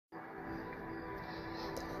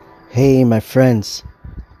Hey, my friends,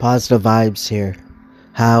 Positive Vibes here.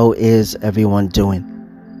 How is everyone doing?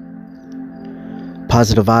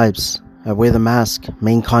 Positive Vibes. I wear the mask.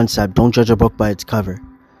 Main concept, don't judge a book by its cover.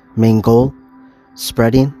 Main goal,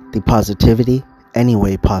 spreading the positivity any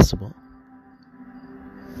way possible.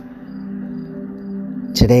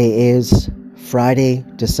 Today is Friday,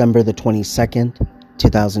 December the 22nd,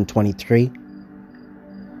 2023.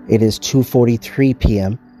 It is 2:43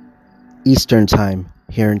 p.m. Eastern Time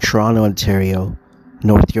here in Toronto, Ontario,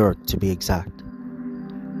 North York to be exact.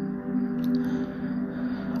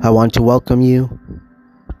 I want to welcome you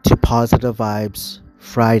to Positive Vibes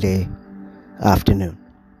Friday afternoon.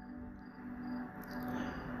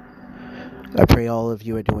 I pray all of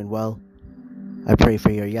you are doing well. I pray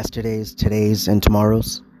for your yesterdays, todays, and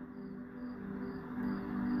tomorrows.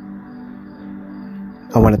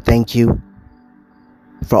 I want to thank you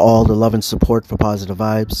for all the love and support for Positive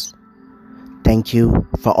Vibes. Thank you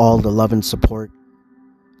for all the love and support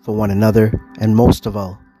for one another. And most of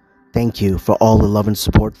all, thank you for all the love and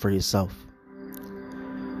support for yourself.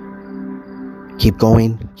 Keep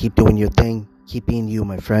going, keep doing your thing, keep being you,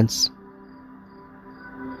 my friends.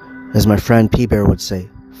 As my friend P. Bear would say,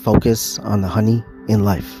 focus on the honey in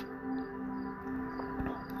life.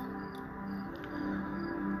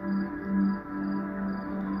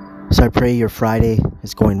 So I pray your Friday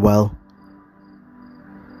is going well.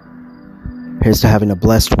 Here's to having a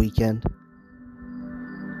blessed weekend.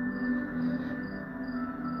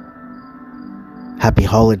 Happy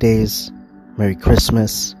holidays. Merry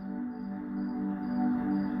Christmas.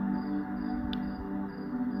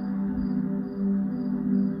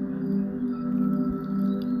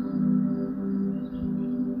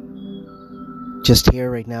 Just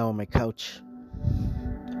here right now on my couch.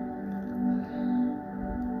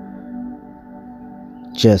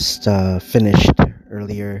 Just finished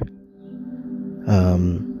earlier.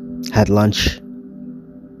 Had lunch.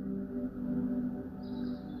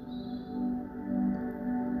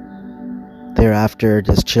 Thereafter,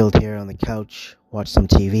 just chilled here on the couch, watched some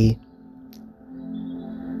TV.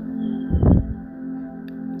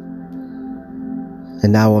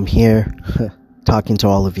 And now I'm here talking to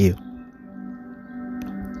all of you.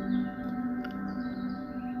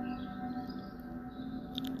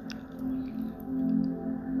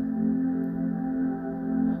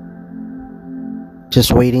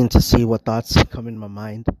 Just waiting to see what thoughts come in my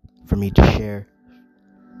mind for me to share,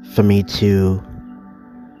 for me to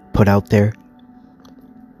put out there.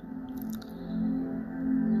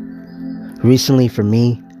 Recently for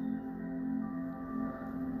me,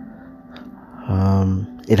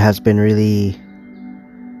 it has been really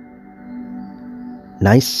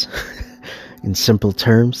nice in simple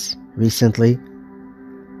terms recently.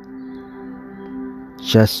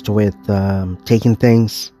 Just with taking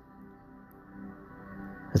things,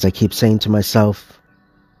 as I keep saying to myself,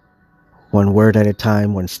 one word at a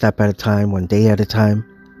time, one step at a time, one day at a time.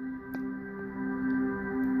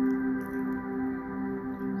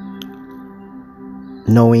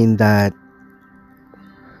 Knowing that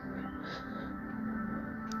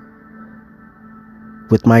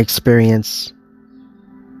with my experience,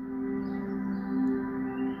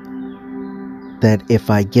 that if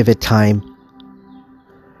I give it time,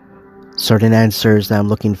 certain answers that I'm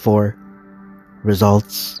looking for,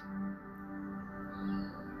 results,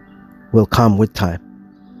 will come with time.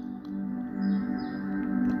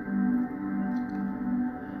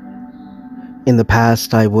 In the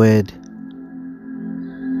past, I would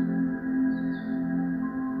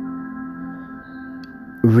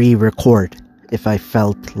re-record if I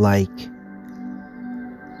felt like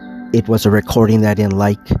it was a recording that I didn't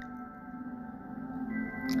like.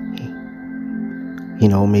 You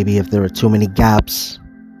know, maybe if there were too many gaps,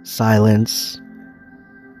 silence,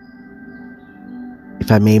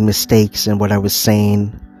 if I made mistakes in what I was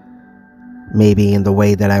saying, maybe in the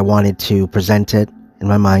way that I wanted to present it in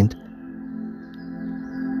my mind.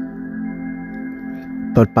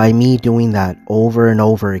 But by me doing that over and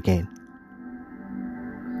over again,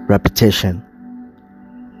 repetition,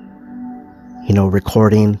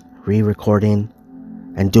 recording, re-recording,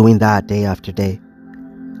 and doing that day after day,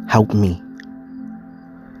 helped me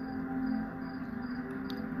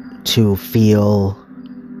to feel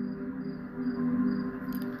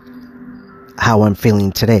how I'm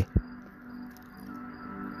feeling today.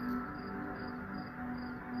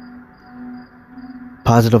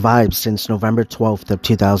 Positive Vibes since November 12th of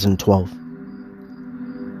 2012.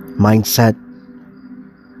 Mindset.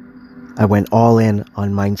 I went all in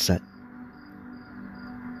on mindset.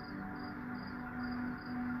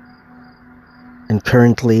 And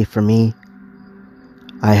currently for me,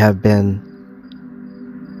 I have been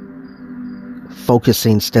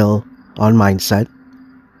focusing still on mindset,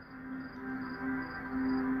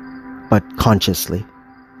 but consciously.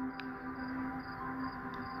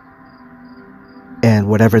 And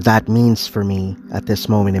whatever that means for me at this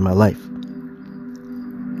moment in my life.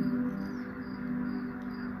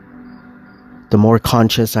 The more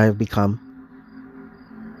conscious I have become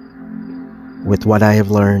with what I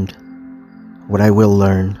have learned, what I will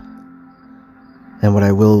learn, and what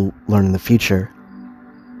I will learn in the future,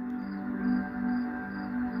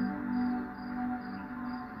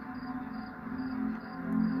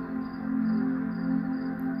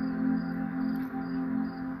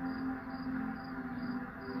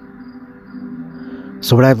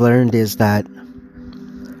 so what I've learned is that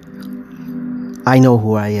I know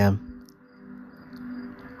who I am.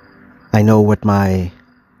 I know what my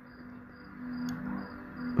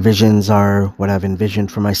visions are, what I've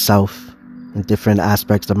envisioned for myself in different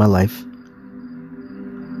aspects of my life.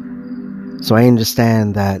 So I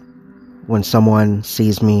understand that when someone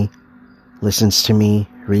sees me, listens to me,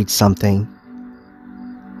 reads something,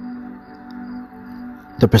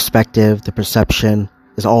 the perspective, the perception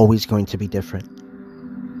is always going to be different.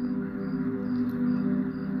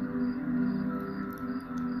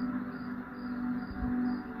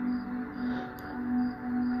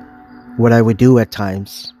 What I would do at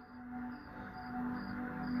times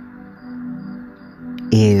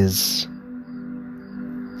is,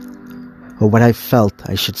 or what I felt,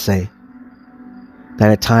 I should say,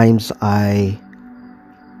 that at times I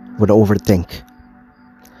would overthink,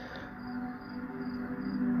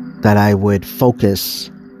 that I would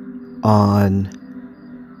focus on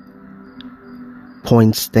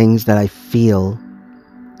points, things that I feel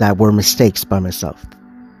that were mistakes by myself,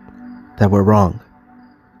 that were wrong,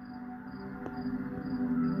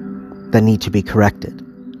 that need to be corrected.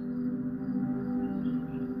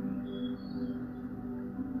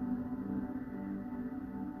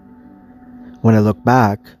 When I look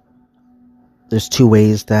back, there's two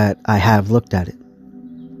ways that I have looked at it.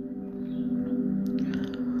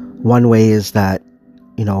 One way is that,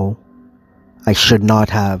 I should not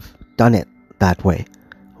have done it that way.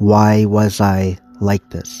 Why was I like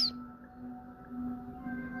this?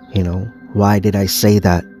 Why did I say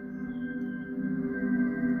that?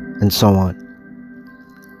 And so on.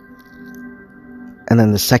 And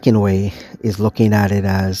then the second way is looking at it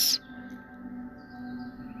as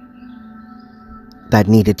that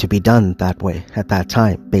needed to be done that way at that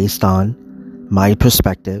time, based on my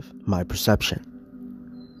perspective, my perception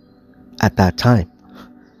at that time.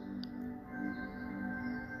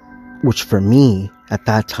 Which for me at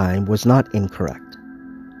that time was not incorrect.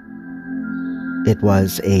 It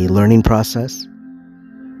was a learning process.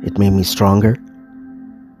 It made me stronger.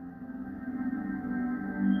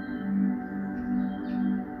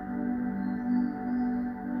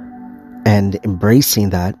 And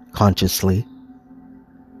embracing that consciously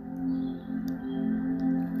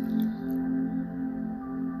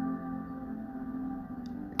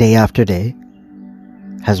day after day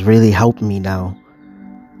has really helped me now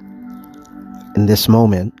in this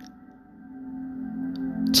moment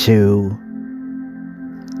to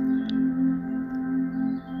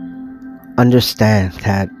understand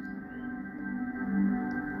that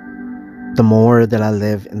the more that I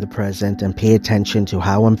live in the present and pay attention to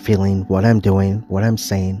how I'm feeling, what I'm doing, what I'm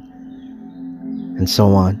saying, and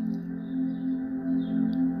so on,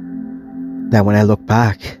 that when I look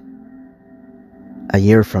back a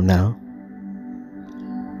year from now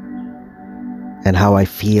and how I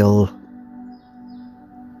feel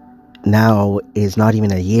now is not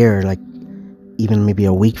even a year, like even maybe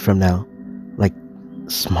a week from now, like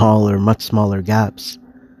much smaller gaps,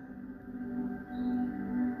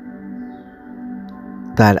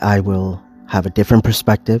 that I will have a different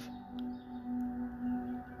perspective.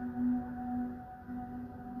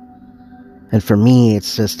 And for me,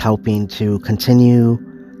 it's just helping to continue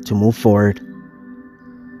to move forward.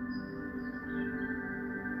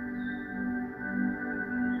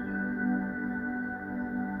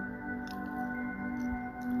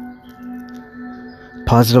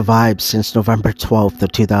 Positive Vibes since November 12th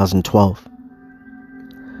of 2012.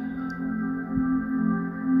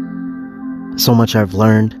 So much I've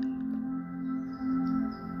learned.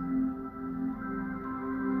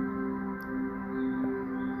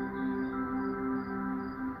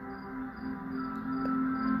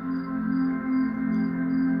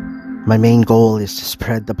 My main goal is to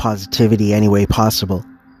spread the positivity any way possible.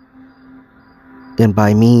 And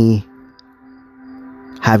by me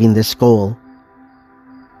having this goal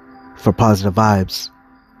for Positive Vibes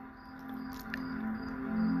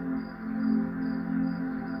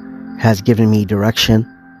has given me direction,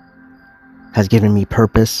 has given me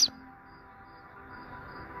purpose,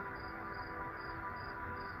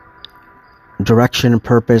 direction and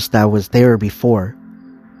purpose that was there before.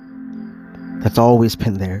 That's always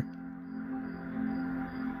been there.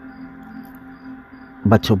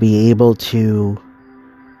 But to be able to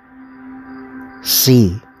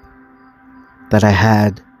see that I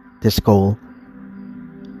had this goal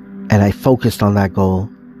and I focused on that goal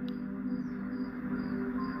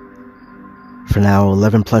for now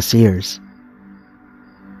 11 plus years.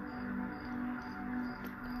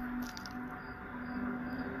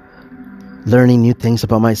 Learning new things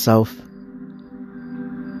about myself.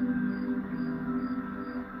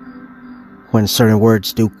 When certain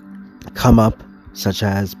words do come up, such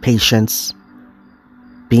as patience,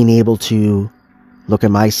 being able to look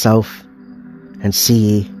at myself and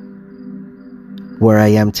see where I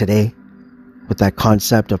am today with that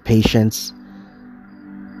concept of patience.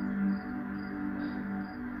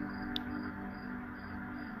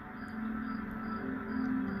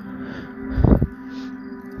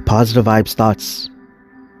 Positive vibes thoughts.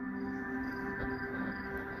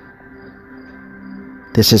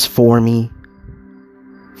 This is for me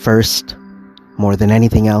first, more than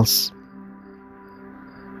anything else.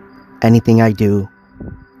 Anything I do,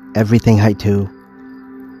 everything I do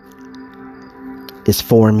is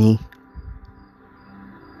for me.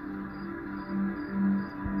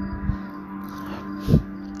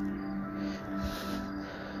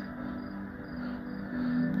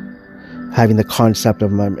 Having the concept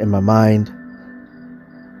of in my mind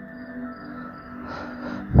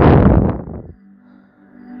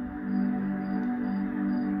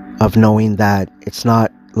of knowing that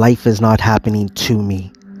life is not happening to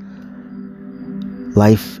me.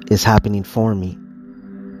 Life is happening for me.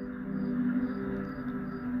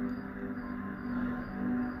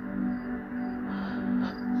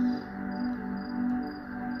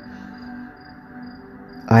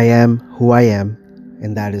 I am who I am,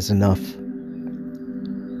 and that is enough.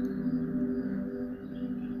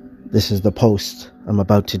 This is the post I'm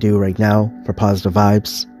about to do right now for Positive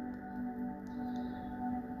Vibes.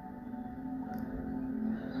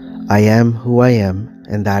 I am who I am,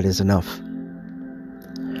 and that is enough.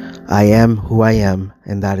 I am who I am,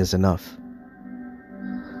 and that is enough.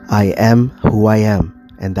 I am who I am,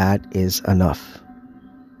 and that is enough.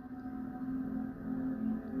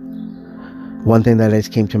 One thing that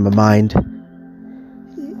just came to my mind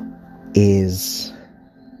is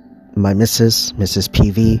my Mrs.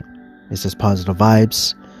 PV, Mrs. Positive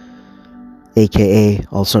Vibes, aka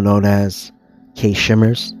also known as K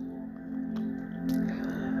Shimmers.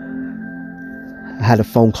 I had a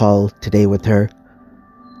phone call today with her.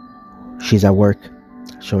 She's at work,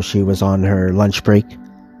 so she was on her lunch break.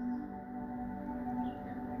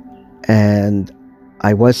 And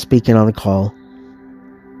I was speaking on the call,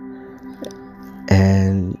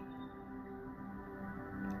 and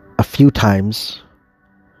a few times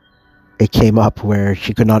it came up where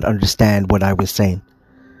she could not understand what I was saying.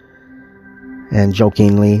 And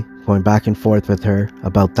jokingly going back and forth with her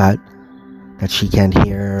about that she can't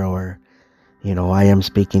hear, or, I am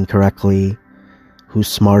speaking correctly, who's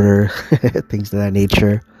smarter, things of that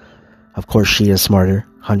nature. Of course she is smarter,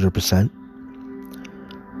 100%.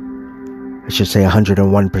 I should say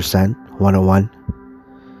 101%, 101.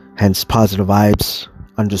 Hence Positive Vibes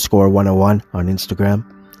 _101 on Instagram.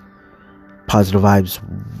 Positive Vibes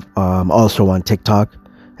also on TikTok.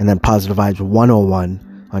 And then Positive Vibes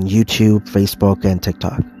 101 on YouTube, Facebook, and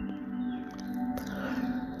TikTok.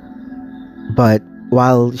 But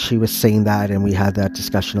while she was saying that, and we had that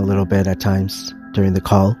discussion a little bit at times during the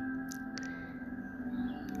call,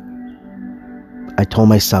 I told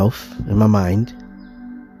myself in my mind,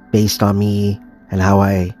 based on me and how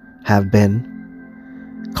I have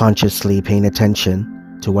been consciously paying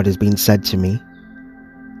attention to what is being said to me,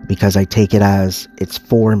 because I take it as it's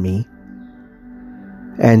for me.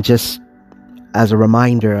 And just as a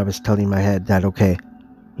reminder, I was telling my head that, okay,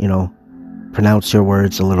 pronounce your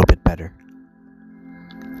words a little bit better.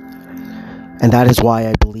 And that is why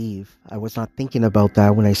I believe I was not thinking about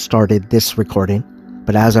that when I started this recording.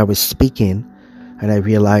 But as I was speaking, and I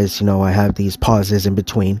realized, I have these pauses in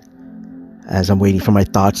between as I'm waiting for my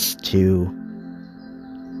thoughts to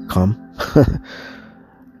come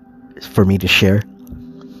for me to share.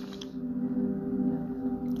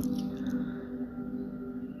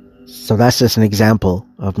 So that's just an example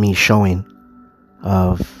of me showing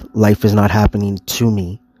of life is not happening to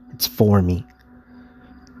me, it's for me.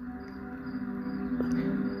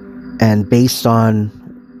 And based on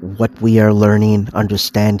what we are learning,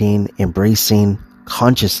 understanding, embracing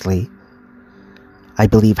consciously, I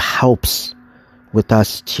believe helps with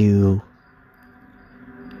us to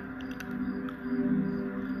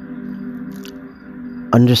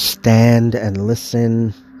understand and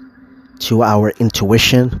listen to our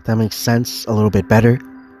intuition, if that makes sense, a little bit better.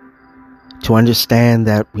 To understand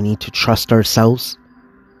that we need to trust ourselves.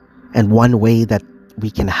 And one way that we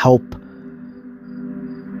can help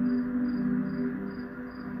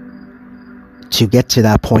to get to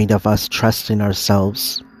that point of us trusting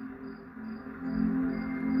ourselves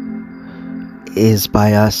is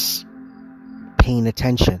by us paying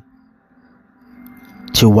attention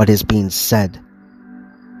to what is being said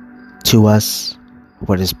to us,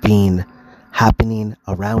 what is being happening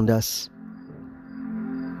around us.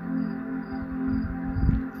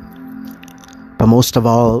 But most of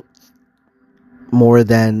all, more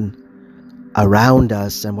than around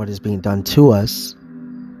us and what is being done to us,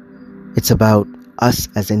 it's about us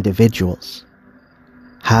as individuals.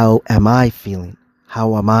 How am I feeling?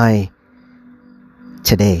 How am I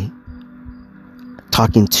today?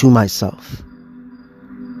 Talking to myself.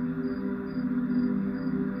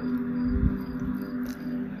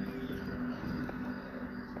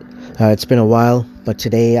 It's been a while, but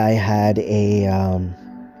today I had a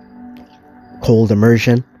cold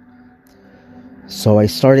immersion. So I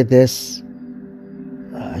started this,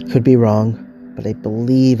 I could be wrong, but I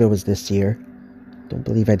believe it was this year. Don't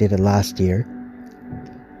believe I did it last year.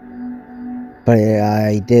 But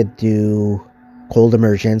I did do cold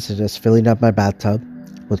immersion, so just filling up my bathtub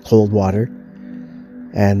with cold water.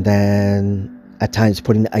 And then at times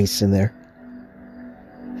putting ice in there.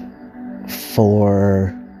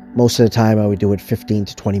 For most of the time I would do it 15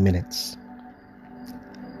 to 20 minutes.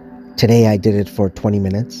 Today I did it for 20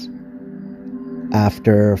 minutes.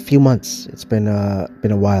 After a few months, it's been a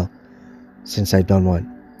while since I've done one.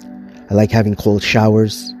 I like having cold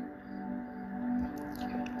showers.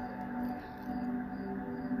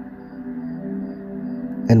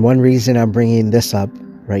 And one reason I'm bringing this up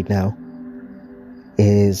right now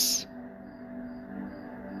is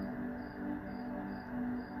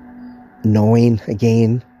knowing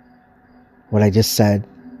again what I just said.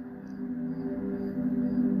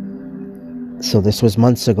 So this was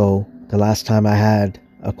months ago, the last time I had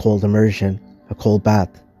a cold immersion, a cold bath.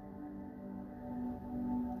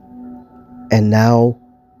 And now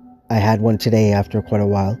I had one today after quite a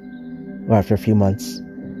while, or after a few months.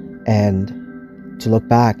 And to look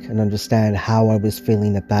back and understand how I was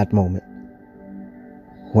feeling at that moment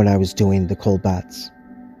when I was doing the cold baths.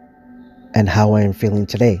 And how I am feeling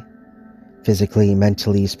today. Physically,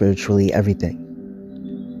 mentally, spiritually, everything.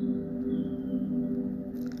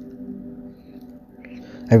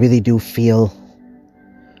 I really do feel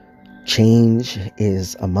change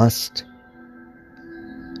is a must.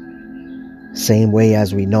 Same way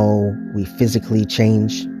as we know we physically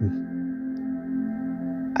change.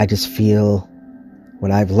 I just feel what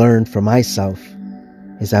I've learned for myself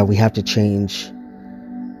is that we have to change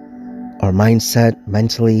our mindset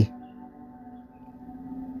mentally,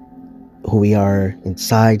 who we are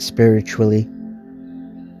inside spiritually,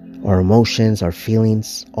 our emotions, our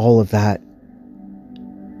feelings, all of that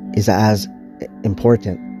is as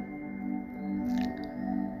important.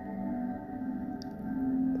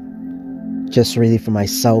 Just really for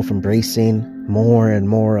myself, embracing more and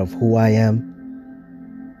more of who I am,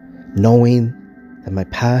 knowing that my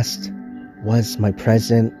past was my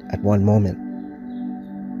present at one moment,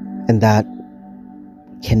 and that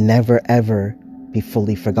can never ever be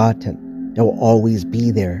fully forgotten. It will always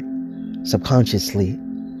be there subconsciously.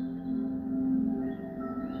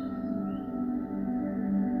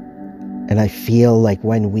 And I feel like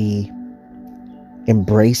when we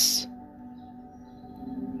embrace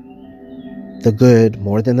the good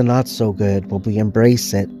more than the not so good, when we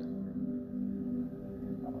embrace it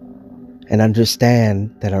and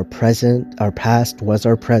understand that our past was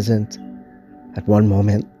our present at one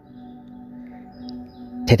moment.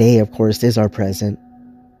 Today, of course, is our present.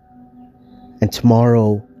 And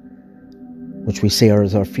tomorrow, which we say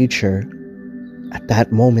is our future, at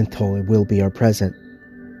that moment, though, it will be our present.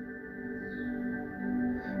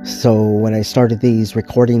 So when I started these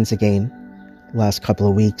recordings again, last couple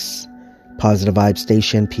of weeks, Positive Vibes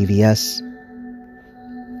Station, PVS,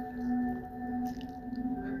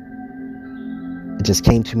 it just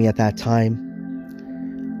came to me at that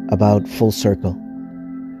time about full circle.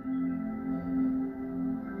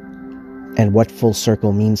 And what full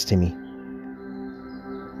circle means to me.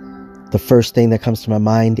 The first thing that comes to my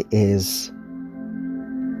mind is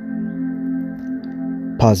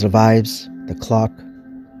Positive Vibes, the clock.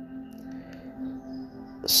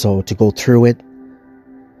 So to go through it,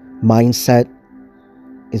 mindset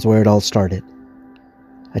is where it all started.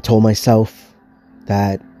 I told myself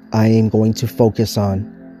that I am going to focus on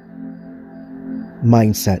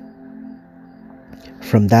mindset.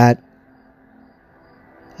 From that,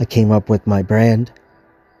 I came up with my brand,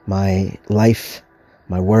 my life,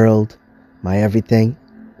 my world, my everything,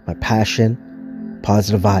 my passion,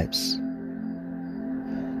 positive vibes.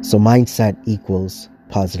 So mindset equals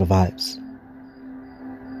positive vibes.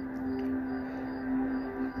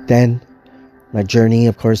 Then my journey,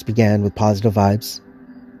 of course, began with positive vibes.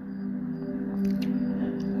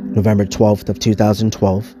 November 12th of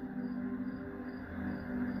 2012.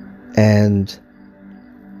 And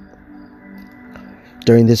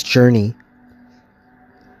during this journey,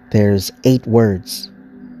 there's 8 words,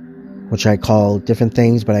 which I call different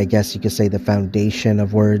things, but I guess you could say the foundation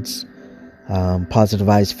of words, Positive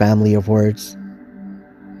Vibes family of words.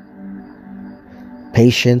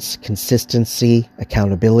 Patience, consistency,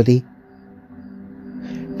 accountability,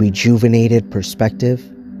 rejuvenated perspective,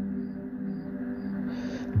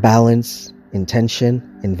 balance, intention,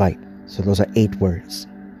 invite. So those are 8 words.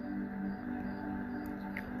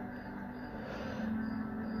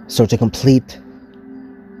 So to complete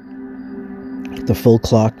the full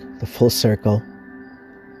clock, the full circle,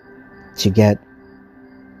 to get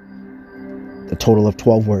the total of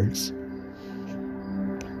 12 words,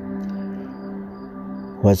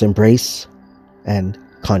 was embrace and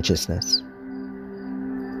consciousness.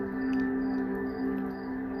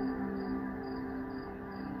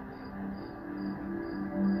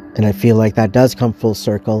 And I feel like that does come full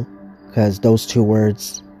circle, because those 2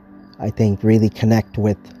 words, I think, really connect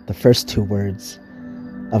with the first 2 words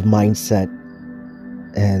of mindset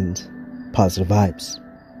and positive vibes.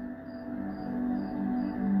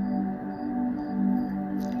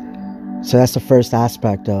 So that's the first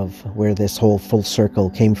aspect of where this whole full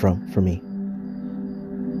circle came from for me.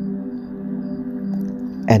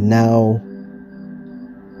 And now,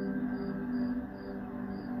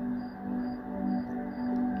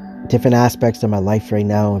 different aspects of my life right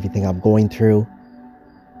now, everything I'm going through,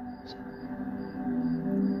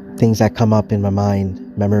 things that come up in my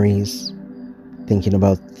mind, memories, thinking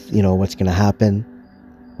about, what's going to happen,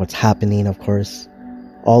 what's happening, of course,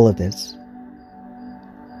 all of this.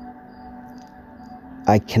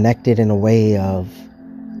 I connected in a way of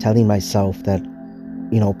telling myself that,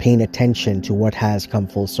 paying attention to what has come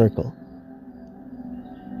full circle.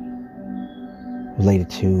 Related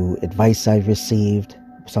to advice I've received,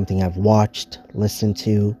 something I've watched, listened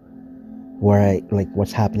to,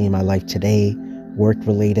 what's happening in my life today, work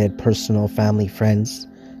related, personal, family, friends,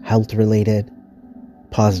 health related,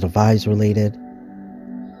 positive vibes related,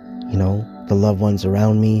 the loved ones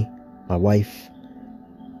around me, my wife,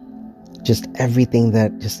 just everything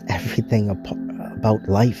about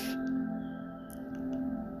life.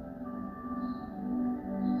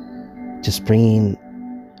 Just bringing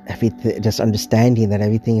everything, just understanding that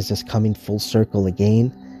everything is just coming full circle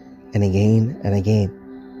again and again and again.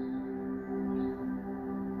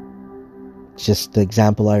 Just the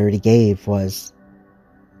example I already gave was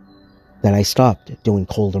that I stopped doing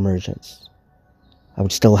cold immersions. I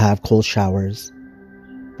would still have cold showers,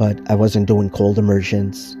 but I wasn't doing cold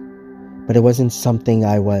immersions. But it wasn't something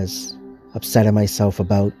I was upset at myself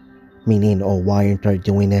about, meaning, why aren't I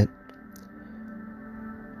doing it?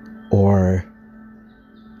 Or,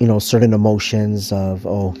 certain emotions of,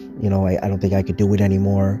 I don't think I could do it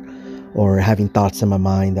anymore. Or having thoughts in my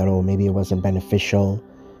mind that, maybe it wasn't beneficial.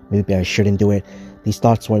 Maybe I shouldn't do it. These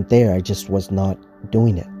thoughts weren't there. I just was not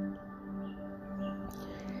doing it.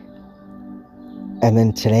 And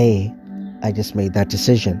then today, I just made that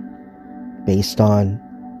decision based on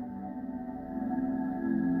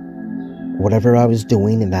whatever I was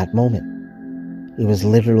doing in that moment. It was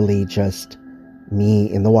literally just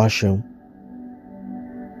me in the washroom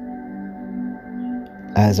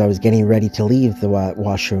as I was getting ready to leave the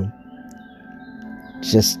washroom,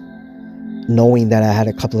 just knowing that I had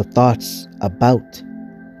a couple of thoughts about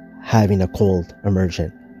having a cold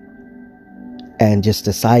immersion, and just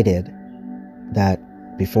decided that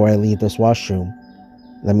before I leave this washroom,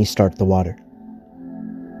 let me start the water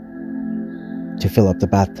to fill up the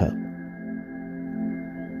bathtub.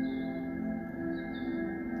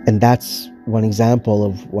 And that's one example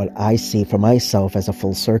of what I see for myself as a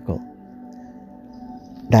full circle.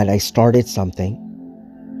 That I started something.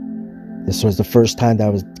 This was the first time that I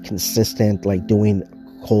was consistent, doing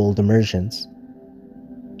cold immersions.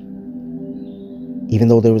 Even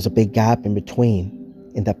though there was a big gap in between,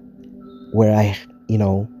 where I, in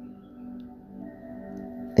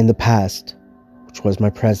the past, which was my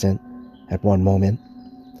present at one moment,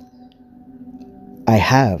 I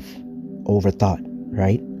have overthought,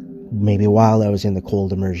 right? Maybe while I was in the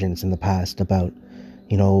cold immersions in the past about,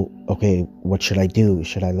 okay, what should I do?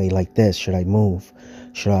 Should I lay like this? Should I move?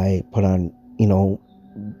 Should I put on,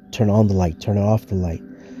 turn on the light, turn off the light?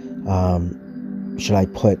 Should I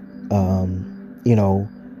put,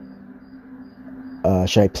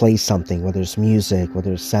 Should I play something, whether it's music,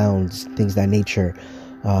 whether it's sounds, things of that nature?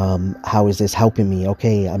 How is this helping me?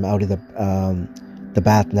 Okay, I'm out of the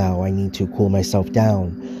bath now. I need to cool myself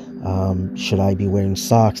down. Should I be wearing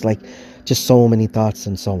socks? Like, just so many thoughts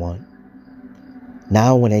and so on.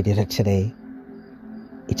 Now, when I did it today,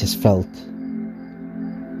 it just felt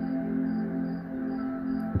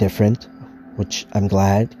different, which I'm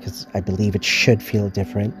glad, because I believe it should feel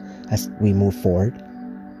different as we move forward.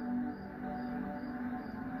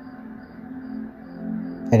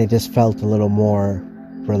 And it just felt a little more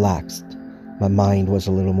relaxed. My mind was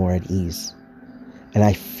a little more at ease. And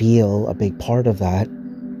I feel a big part of that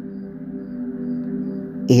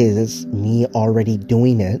is me already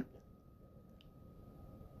doing it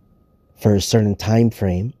for a certain time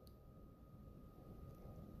frame.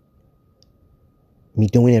 Me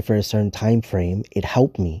doing it for a certain time frame, it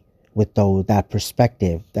helped me with that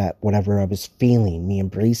perspective, that whatever I was feeling, me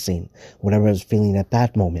embracing whatever I was feeling at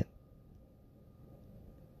that moment.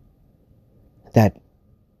 That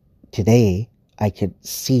today I could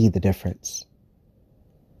see the difference.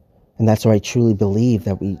 And that's why I truly believe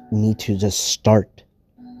that we need to just start.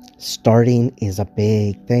 Starting is a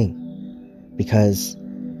big thing, because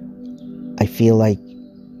I feel like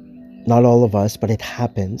not all of us, but it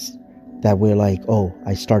happens that we're like, oh,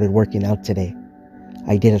 I started working out today.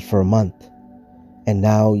 I did it for a month. And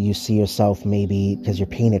now you see yourself, maybe because you're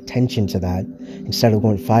paying attention to that, instead of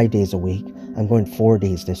going 5 days a week, I'm going 4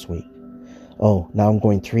 days this week. Oh, now I'm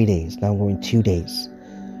going 3 days. Now I'm going 2 days.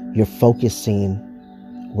 We're focusing,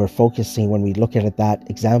 when we look at it, that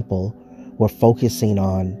example, we're focusing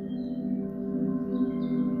on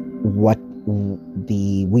what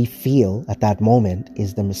we feel at that moment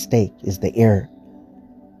is the mistake, is the error.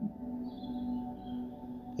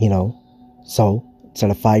 You know? So,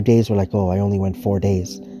 instead of 5 days, we're like, oh, I only went 4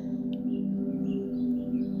 days.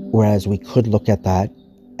 Whereas we could look at that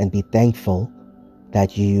and be thankful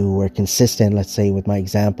that you were consistent, let's say with my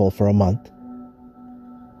example, for a month.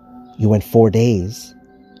 You went 4 days,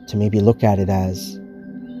 to maybe look at it as,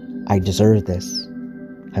 I deserve this.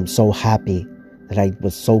 I'm so happy that I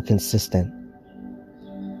was so consistent.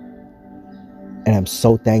 And I'm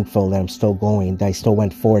so thankful that I'm still going, that I still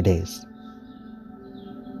went 4 days.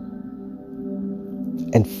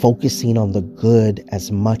 And focusing on the good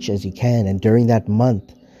as much as you can. And during that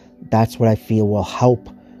month, that's what I feel will help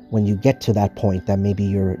when you get to that point that maybe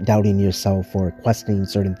you're doubting yourself or questioning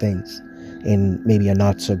certain things in maybe a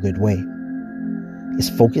not so good way. Is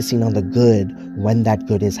focusing on the good when that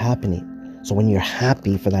good is happening. So when you're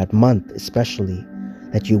happy for that month, especially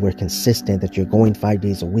that you were consistent, that you're going 5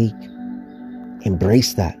 days a week,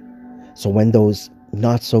 embrace that. So when those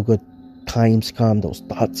not so good times come, those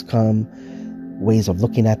thoughts come, ways of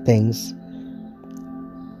looking at things,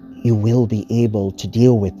 you will be able to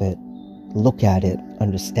deal with it, look at it,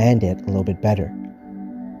 understand it a little bit better.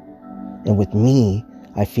 And with me,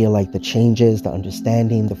 I feel like the changes, the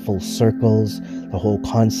understanding, the full circles, the whole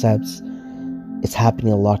concepts, it's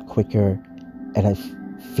happening a lot quicker. And I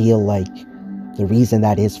feel like the reason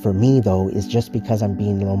that is for me, though, is just because I'm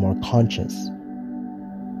being a little more conscious.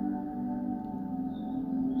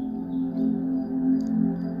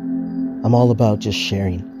 I'm all about just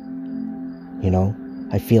sharing, you know?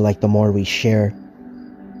 I feel like the more we share,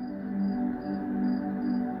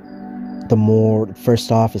 the more,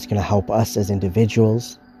 first off, it's going to help us as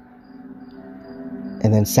individuals.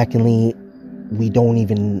 And then secondly,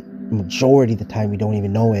 majority of the time, we don't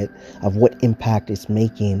even know it, of what impact it's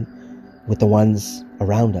making with the ones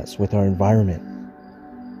around us, with our environment.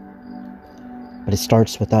 But it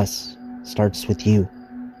starts with us, starts with you.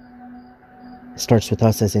 It starts with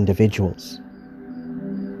us as individuals.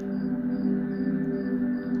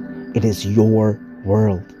 It is your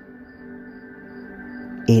world.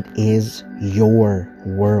 It is your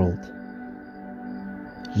world.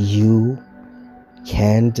 You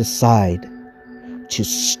can decide to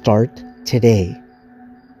start today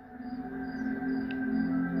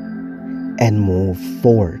and move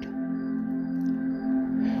forward.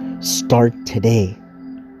 Start today.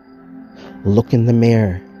 Look in the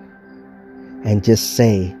mirror and just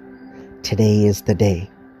say, today is the day.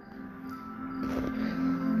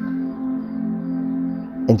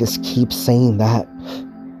 And just keep saying that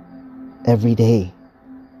every day.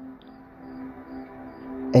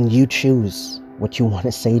 And you choose what you want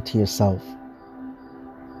to say to yourself.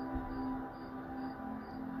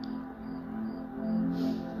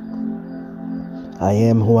 I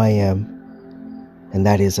am who I am, and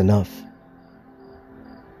that is enough.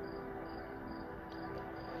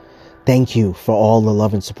 Thank you for all the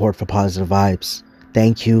love and support for Positive Vibes.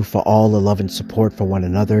 Thank you for all the love and support for one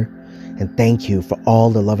another. And thank you for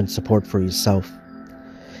all the love and support for yourself.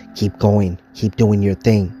 Keep going. Keep doing your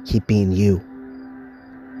thing. Keep being you.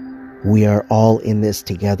 We are all in this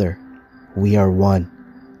together. We are one.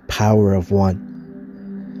 Power of one.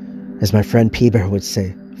 As my friend Peter would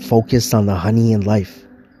say, focus on the honey in life.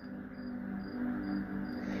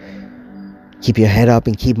 Keep your head up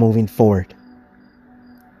and keep moving forward.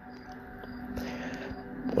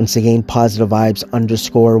 Once again, Positive Vibes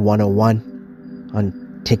 _101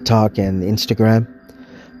 on TikTok and Instagram.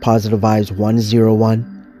 Positive Vibes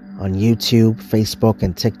 101 on YouTube, Facebook,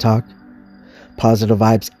 and TikTok. Positive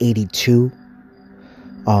Vibes 82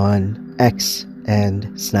 on X and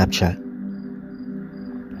Snapchat.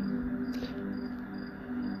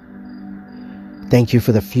 Thank you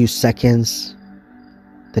for the few seconds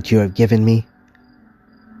that you have given me.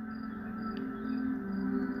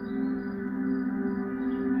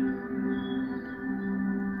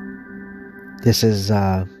 This is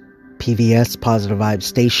PVS, Positive Vibes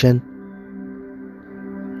Station.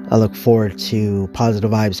 I look forward to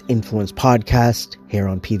Positive Vibes Influence Podcast here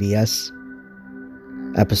on PVS.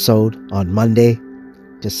 Episode on Monday,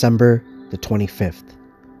 December the 25th.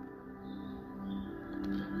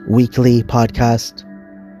 Weekly podcast.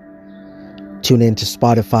 Tune in to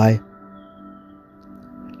Spotify.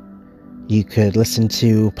 You could listen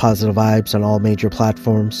to Positive Vibes on all major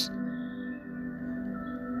platforms.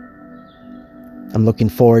 I'm looking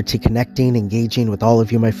forward to connecting, engaging with all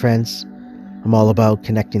of you, my friends. I'm all about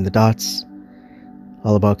connecting the dots.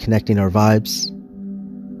 All about connecting our vibes.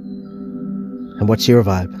 And what's your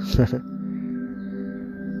vibe?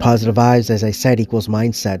 Positive vibes, as I said, equals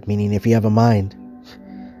mindset. Meaning if you have a mind,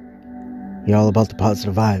 you're all about the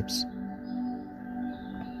positive vibes.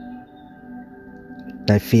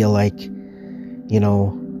 I feel like,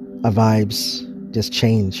 our vibes just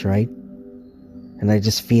change, right? And I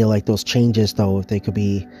just feel like those changes, though, if they could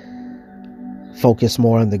be focused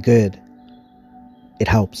more on the good, it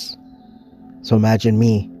helps. So imagine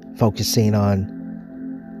me focusing on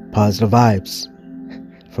positive vibes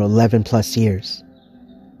for 11 plus years.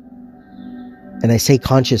 And I say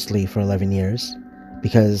consciously for 11 years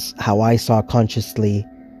because how I saw consciously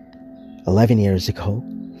 11 years ago,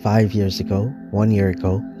 5 years ago, 1 year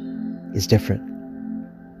ago is different.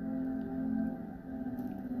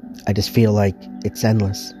 I just feel like it's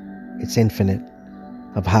endless. It's infinite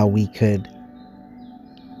of how we could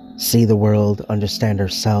see the world, understand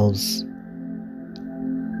ourselves.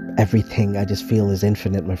 Everything I just feel is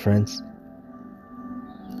infinite, my friends.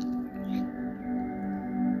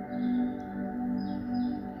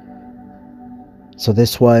 So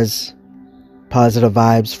this was Positive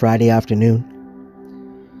Vibes Friday afternoon.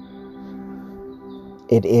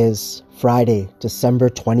 It is Friday, December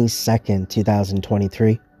 22nd,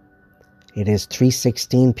 2023. It is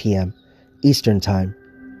 3:16 p.m. Eastern Time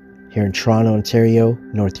here in Toronto, Ontario,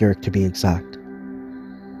 North York to be exact.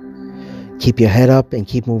 Keep your head up and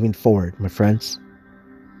keep moving forward, my friends.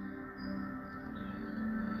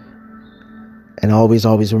 And always,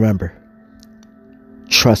 always remember,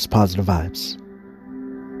 trust positive vibes.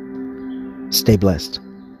 Stay blessed.